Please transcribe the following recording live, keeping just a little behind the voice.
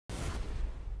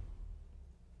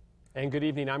And good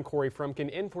evening, I'm Corey Frumkin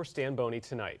in for Stan Boney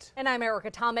tonight. And I'm Erica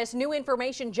Thomas. New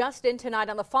information just in tonight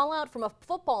on the fallout from a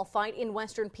football fight in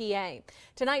Western PA.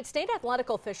 Tonight, state athletic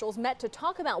officials met to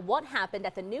talk about what happened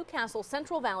at the Newcastle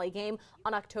Central Valley game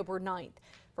on October 9th.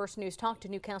 First News talked to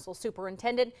Newcastle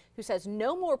superintendent, who says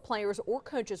no more players or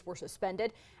coaches were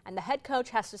suspended, and the head coach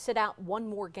has to sit out one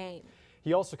more game.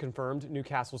 He also confirmed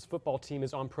Newcastle's football team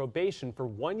is on probation for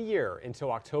 1 year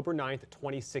until October 9th,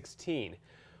 2016.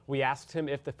 We asked him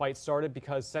if the fight started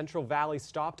because Central Valley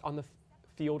stopped on the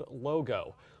field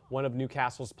logo. One of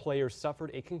Newcastle's players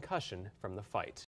suffered a concussion from the fight.